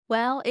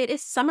Well, it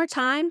is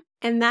summertime,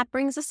 and that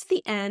brings us to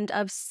the end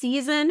of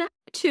season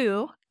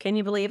 2, can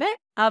you believe it,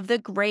 of the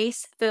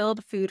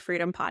Grace-Filled Food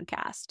Freedom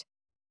podcast.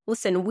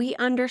 Listen, we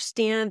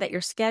understand that your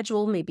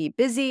schedule may be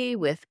busy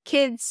with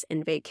kids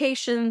and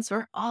vacations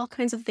or all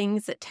kinds of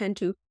things that tend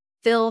to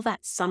fill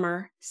that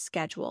summer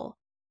schedule.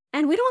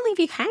 And we don't want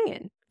to leave you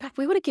hanging. In fact,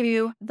 we want to give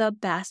you the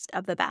best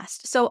of the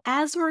best. So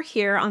as we're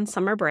here on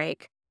summer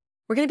break,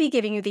 we're going to be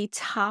giving you the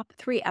top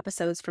 3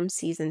 episodes from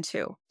season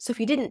 2. So if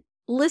you didn't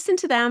listen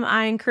to them,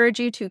 I encourage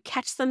you to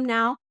catch them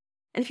now.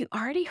 And if you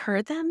already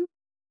heard them,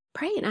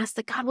 pray and ask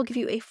that God will give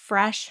you a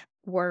fresh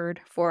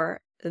word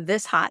for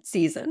this hot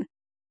season.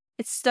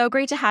 It's so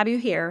great to have you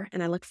here,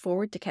 and I look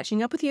forward to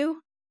catching up with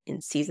you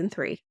in season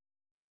 3.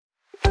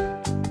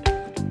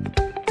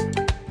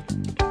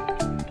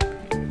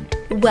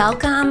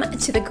 Welcome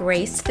to the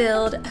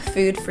Grace-Filled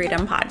Food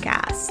Freedom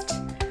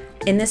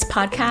podcast. In this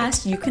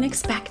podcast, you can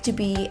expect to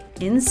be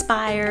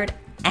inspired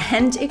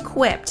and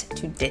equipped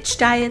to ditch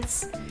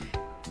diets,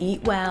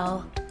 eat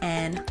well,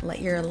 and let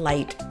your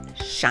light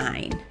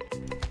shine.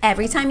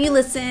 Every time you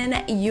listen,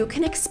 you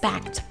can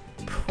expect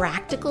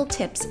practical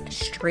tips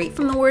straight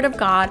from the Word of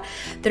God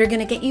that are going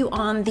to get you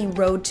on the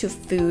road to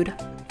food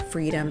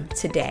freedom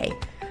today.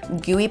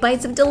 Gooey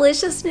bites of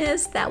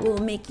deliciousness that will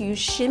make you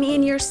shimmy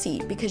in your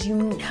seat because you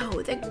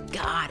know that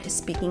God is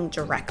speaking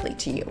directly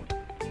to you.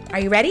 Are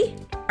you ready?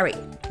 All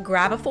right,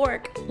 grab a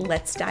fork.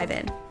 Let's dive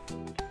in.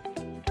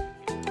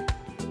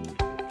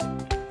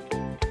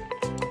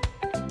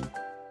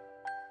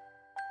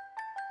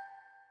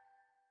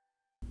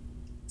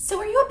 So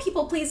are you a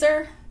people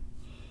pleaser?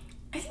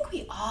 I think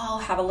we all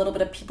have a little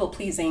bit of people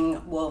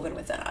pleasing woven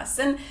within us.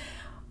 And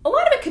a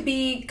lot of it could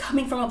be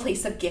coming from a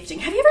place of gifting.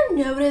 Have you ever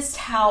noticed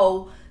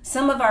how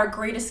some of our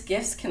greatest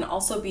gifts can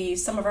also be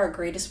some of our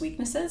greatest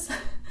weaknesses?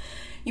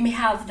 You may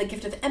have the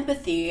gift of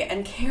empathy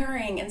and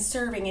caring and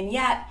serving, and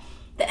yet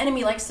the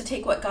enemy likes to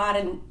take what God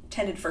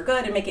intended for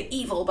good and make it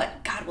evil,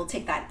 but God will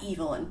take that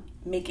evil and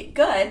make it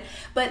good.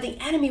 But the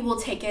enemy will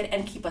take it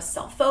and keep us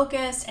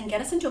self-focused and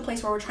get us into a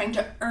place where we're trying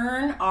to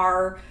earn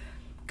our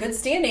good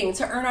standing,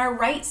 to earn our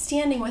right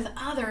standing with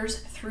others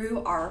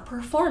through our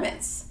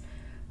performance.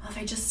 Well, if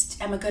I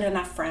just am a good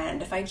enough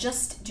friend, if I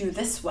just do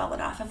this well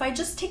enough, if I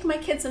just take my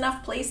kids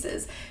enough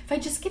places, if I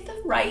just get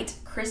the right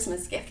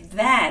Christmas gift,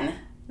 then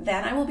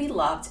I will be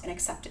loved and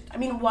accepted. I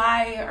mean,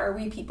 why are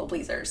we people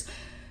pleasers?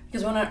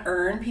 Because we want to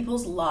earn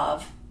people's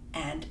love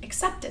and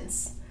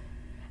acceptance.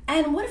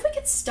 And what if we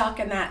get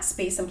stuck in that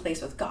space and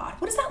place with God?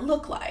 What does that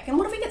look like? And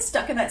what if we get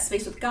stuck in that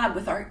space with God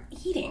with our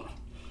eating?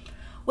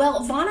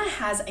 Well, Vana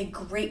has a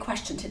great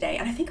question today,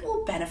 and I think it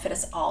will benefit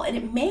us all, and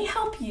it may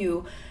help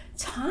you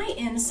tie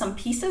in some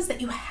pieces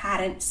that you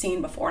hadn't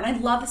seen before. And I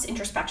love this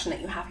introspection that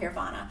you have here,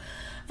 Vana.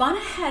 Vana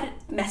had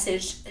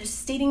messaged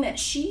stating that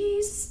she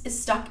is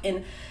stuck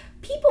in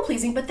people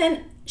pleasing, but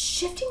then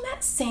shifting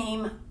that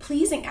same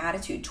pleasing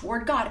attitude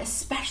toward God,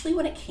 especially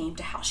when it came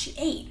to how she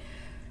ate.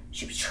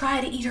 She would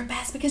try to eat her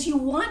best because you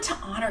want to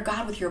honor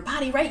God with your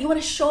body, right? You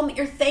want to show him that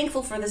you're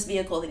thankful for this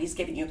vehicle that he's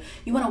given you.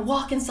 You want to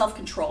walk in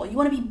self-control. You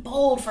want to be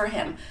bold for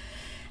him.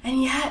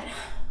 And yet,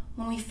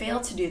 when we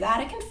fail to do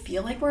that, it can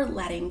feel like we're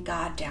letting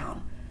God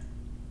down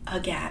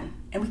again.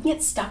 And we can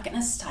get stuck in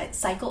a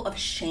cycle of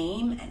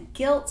shame and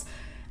guilt.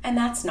 And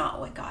that's not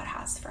what God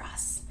has for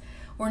us.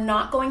 We're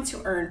not going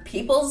to earn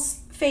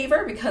people's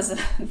favor because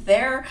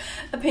their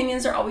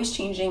opinions are always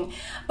changing.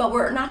 But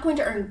we're not going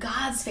to earn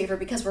God's favor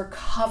because we're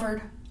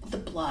covered the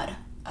blood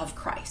of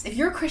Christ. If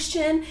you're a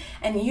Christian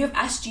and you have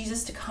asked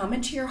Jesus to come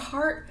into your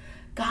heart,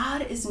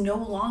 God is no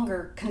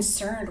longer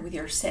concerned with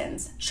your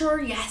sins. Sure,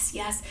 yes,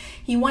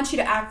 he wants you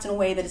to act in a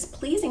way that is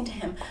pleasing to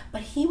him,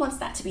 but he wants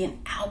that to be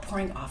an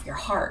outpouring of your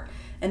heart.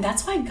 And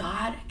that's why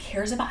God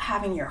cares about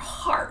having your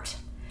heart,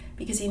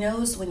 because he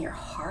knows when your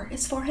heart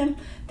is for him,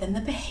 then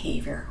the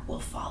behavior will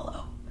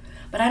follow.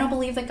 But I don't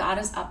believe that God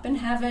is up in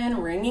heaven,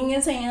 wringing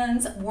his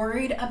hands,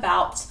 worried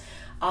about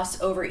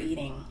us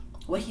overeating.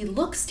 What he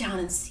looks down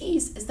and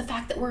sees is the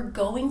fact that we're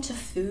going to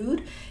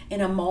food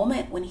in a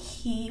moment when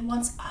he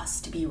wants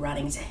us to be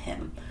running to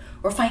him.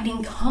 We're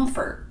finding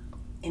comfort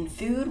in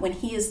food when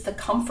he is the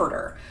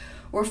comforter.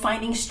 We're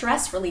finding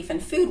stress relief in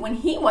food when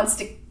he wants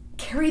to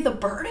carry the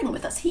burden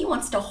with us. He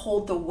wants to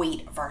hold the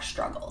weight of our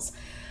struggles.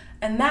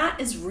 And that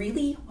is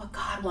really what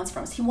God wants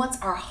from us. He wants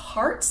our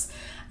hearts,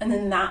 and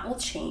then that will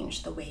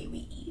change the way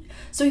we eat.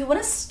 So we want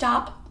to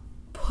stop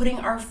putting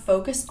our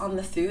focus on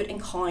the food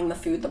and calling the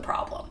food the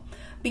problem.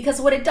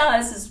 Because what it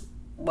does is,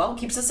 well,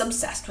 keeps us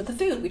obsessed with the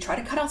food. We try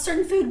to cut out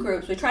certain food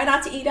groups. We try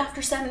not to eat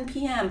after 7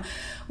 p.m.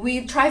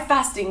 We try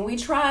fasting. We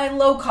try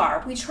low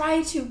carb. We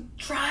try to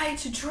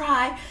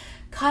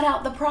cut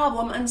out the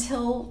problem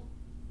until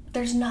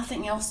there's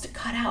nothing else to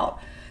cut out.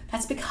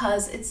 That's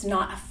because it's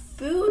not a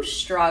food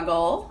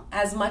struggle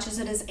as much as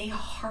it is a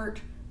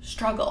heart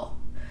struggle.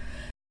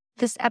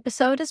 This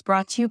episode is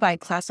brought to you by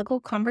Classical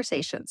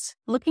Conversations.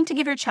 Looking to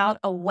give your child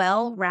a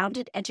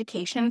well-rounded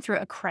education through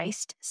a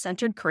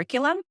Christ-centered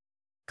curriculum?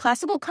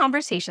 Classical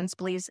Conversations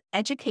believes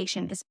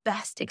education is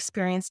best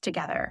experienced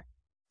together.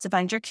 To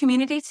find your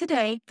community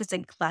today,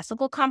 visit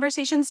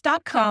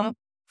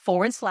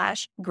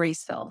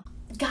classicalconversations.com/Graceville.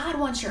 God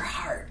wants your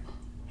heart.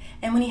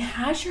 And when he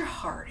has your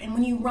heart, and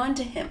when you run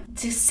to him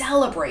to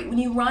celebrate, when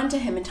you run to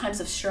him in times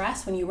of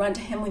stress, when you run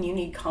to him when you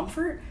need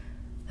comfort,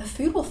 the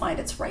food will find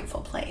its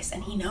rightful place.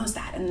 And he knows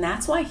that. And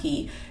that's why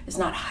he is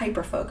not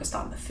hyper-focused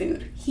on the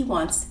food. He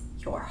wants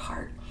your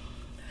heart.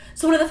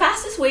 So one of the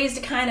fastest ways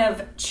to kind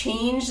of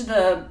change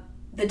the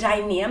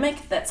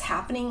dynamic that's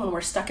happening when we're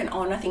stuck in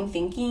all nothing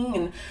thinking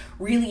and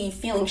really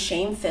feeling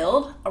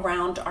shame-filled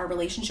around our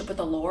relationship with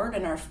the Lord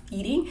and our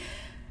eating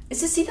is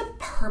to see the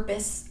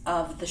purpose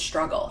of the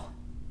struggle.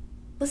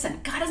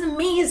 Listen, God is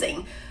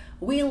amazing.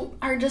 We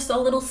are just a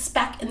little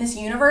speck in this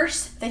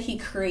universe that he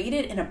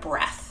created in a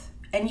breath.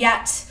 And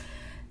yet,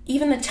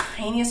 even the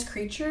tiniest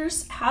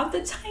creatures have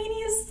the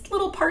tiniest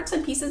little parts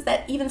and pieces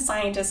that even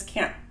scientists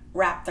can't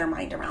wrap their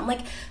mind around.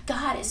 Like,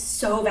 God is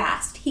so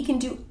vast. He can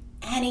do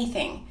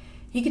anything.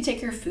 He could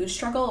take your food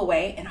struggle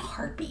away in a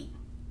heartbeat.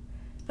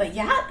 But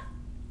yet,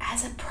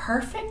 as a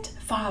perfect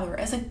father,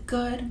 as a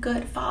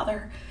good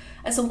father,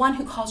 as the one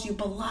who calls you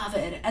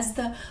beloved, as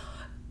the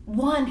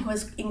one who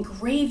has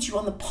engraved you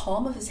on the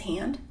palm of his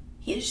hand,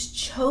 he has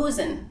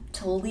chosen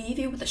to leave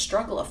you with the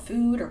struggle of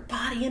food or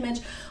body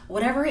image,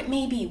 whatever it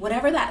may be,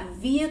 whatever that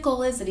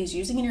vehicle is that he's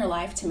using in your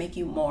life to make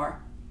you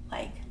more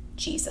like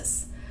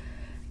Jesus.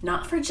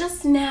 Not for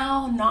just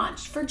now, not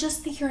for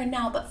just the here and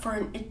now, but for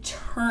an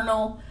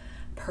eternal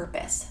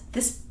purpose.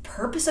 This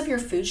purpose of your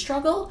food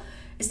struggle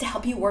is to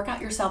help you work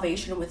out your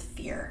salvation with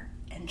fear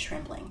and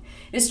trembling.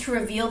 It is to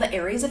reveal the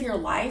areas of your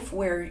life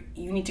where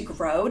you need to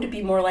grow to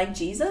be more like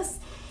Jesus,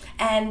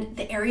 and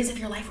the areas of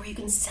your life where you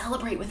can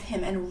celebrate with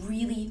him and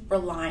really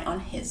rely on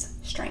his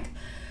strength.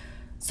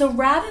 So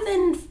rather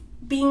than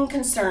being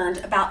concerned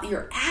about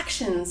your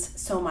actions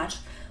so much,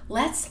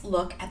 let's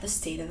look at the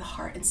state of the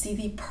heart and see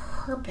the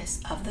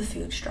purpose of the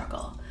food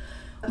struggle.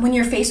 When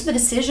you're faced with a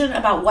decision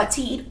about what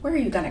to eat, where are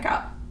you going to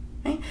go?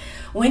 Okay?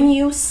 When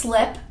you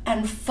slip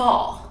and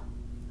fall,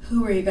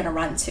 who are you going to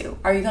run to?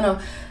 Are you going to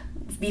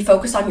be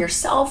focused on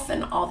yourself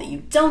and all that you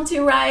don't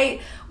do right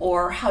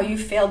or how you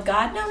failed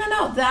God? No.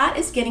 That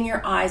is getting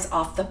your eyes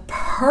off the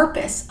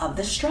purpose of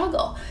the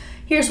struggle.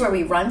 Here's where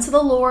we run to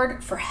the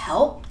Lord for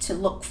help, to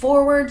look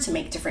forward, to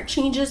make different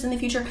changes in the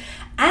future,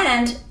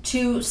 and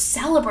to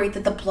celebrate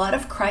that the blood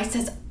of Christ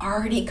has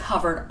already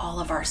covered all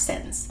of our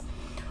sins.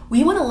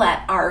 We want to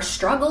let our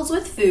struggles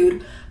with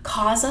food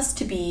cause us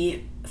to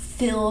be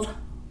filled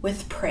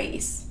with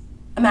praise.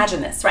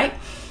 Imagine this, right?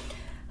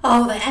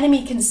 Oh, the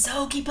enemy can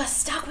so keep us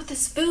stuck with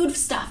this food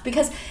stuff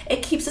because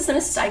it keeps us in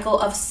a cycle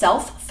of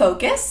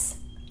self-focus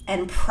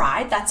and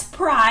pride. That's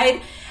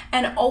pride.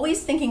 And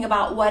always thinking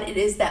about what it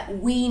is that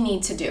we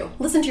need to do.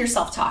 Listen to your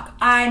self-talk.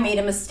 I made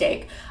a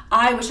mistake.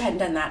 I wish I hadn't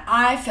done that.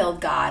 I failed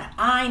God.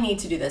 I need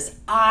to do this.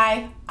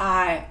 I.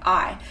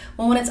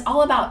 Well, when it's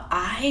all about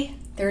I,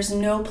 there's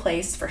no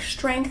place for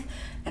strength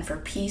and for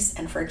peace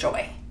and for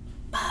joy.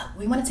 But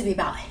we want it to be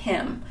about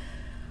him.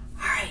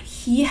 All right,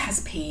 he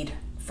has paid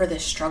for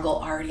this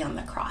struggle already on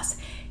the cross.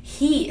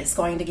 He is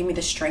going to give me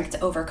the strength to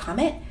overcome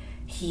it.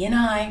 He and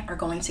I are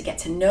going to get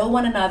to know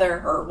one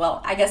another, or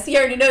well, I guess he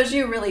already knows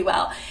you really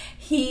well.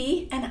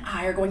 He and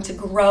I are going to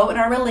grow in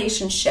our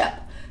relationship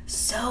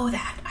so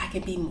that I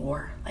can be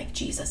more like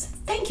Jesus.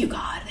 Thank you,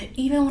 God, that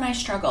even when I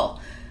struggle,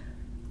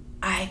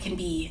 I can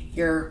be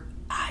your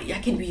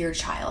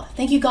child.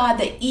 Thank you, God,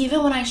 that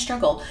even when I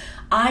struggle,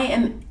 I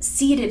am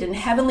seated in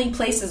heavenly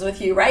places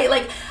with you, right?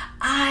 Like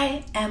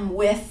I am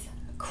with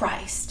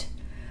Christ.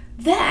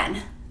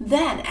 Then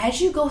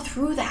as you go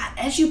through that,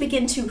 as you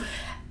begin to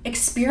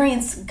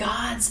experience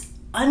God's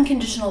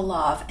unconditional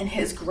love and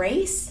his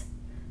grace,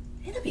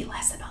 it'll be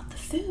less about the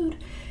food.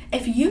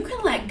 If you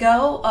can let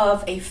go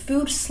of a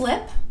food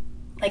slip,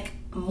 like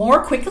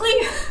more quickly,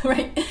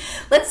 right?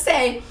 Let's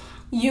say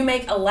you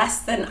make a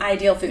less than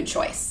ideal food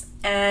choice.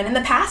 And in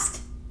the past,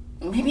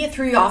 maybe it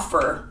threw you off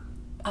for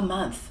a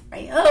month,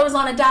 right? Oh, I was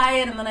on a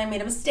diet and then I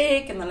made a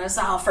mistake and then I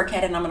said, I'll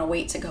forget it and I'm going to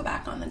wait to go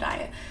back on the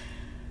diet.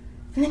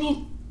 And then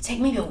you take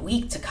maybe a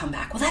week to come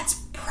back. Well, that's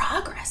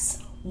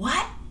progress.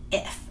 What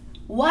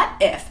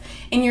if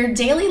in your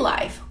daily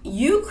life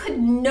you could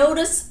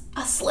notice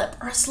a slip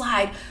or a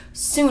slide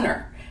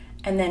sooner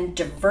and then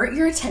divert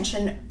your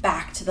attention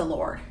back to the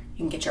Lord? You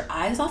can get your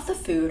eyes off the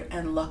food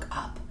and look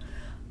up.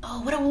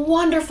 Oh, what a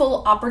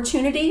wonderful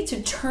opportunity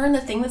to turn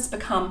the thing that's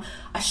become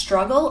a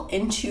struggle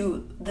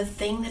into the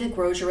thing that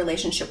grows your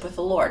relationship with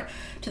the Lord,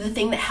 to the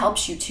thing that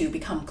helps you to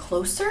become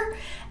closer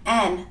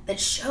and that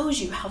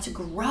shows you how to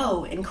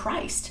grow in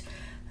Christ.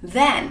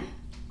 Then,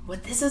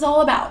 what this is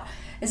all about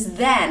is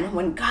then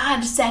when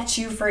God sets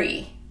you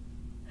free,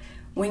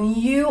 when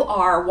you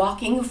are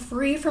walking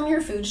free from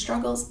your food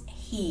struggles,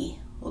 he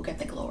will get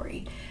the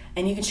glory.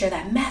 And you can share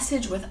that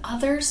message with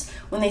others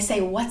when they say,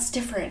 what's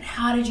different?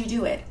 How did you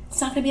do it? It's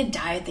not going to be a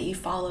diet that you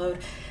followed.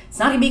 It's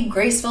not going to be a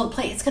grace-filled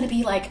plate. It's going to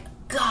be like,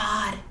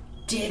 God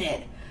did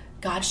it.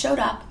 God showed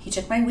up. He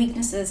took my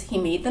weaknesses. He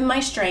made them my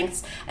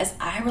strengths as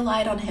I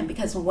relied on him,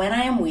 because when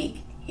I am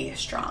weak, He is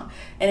strong.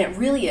 And it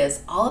really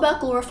is all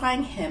about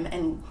glorifying Him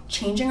and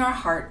changing our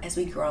heart as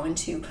we grow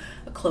into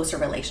a closer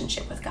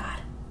relationship with God.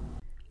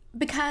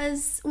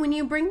 Because when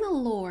you bring the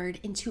Lord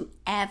into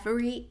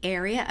every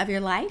area of your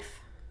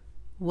life,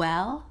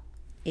 well,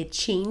 it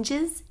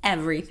changes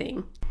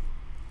everything.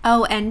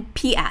 Oh, and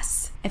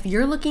P.S. If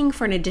you're looking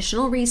for an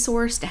additional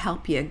resource to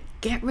help you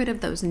get rid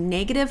of those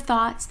negative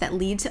thoughts that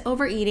lead to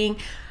overeating,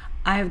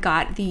 I've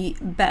got the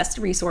best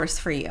resource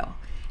for you.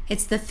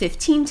 It's the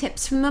 15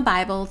 Tips from the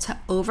Bible to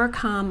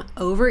Overcome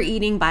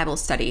Overeating Bible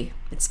Study.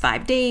 It's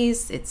 5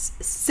 days, it's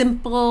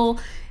simple,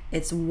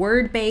 it's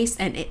word-based,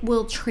 and it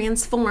will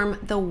transform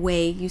the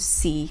way you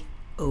see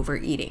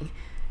overeating.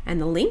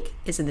 And the link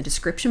is in the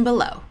description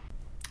below.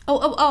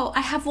 Oh,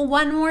 I have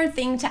one more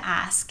thing to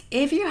ask.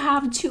 If you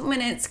have 2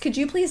 minutes, could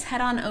you please head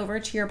on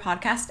over to your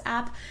podcast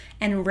app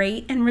and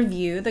rate and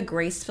review the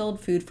Grace-Filled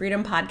Food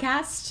Freedom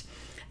Podcast?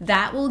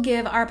 That will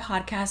give our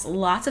podcast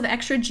lots of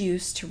extra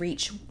juice to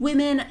reach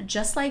women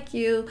just like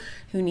you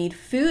who need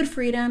food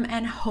freedom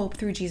and hope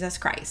through Jesus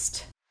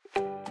Christ.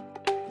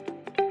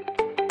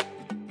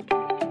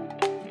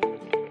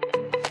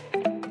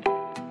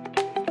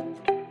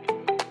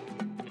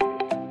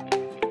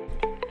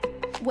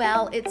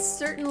 Well, it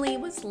certainly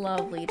was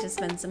lovely to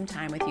spend some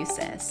time with you,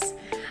 sis.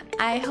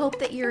 I hope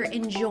that you're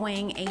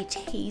enjoying a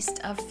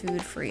taste of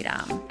food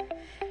freedom.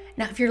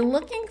 Now, if you're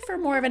looking for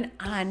more of an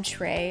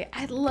entree,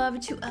 I'd love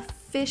to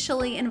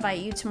officially invite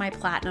you to my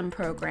Platinum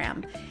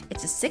program.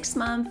 It's a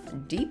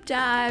 6-month deep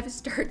dive,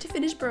 start to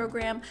finish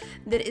program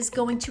that is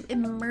going to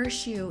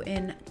immerse you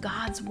in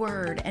God's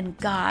Word and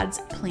God's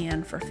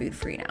plan for food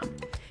freedom.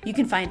 You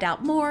can find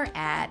out more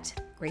at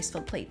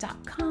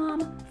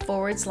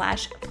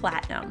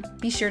gracefulplate.com/platinum.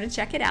 Be sure to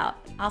check it out.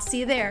 I'll see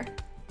you there.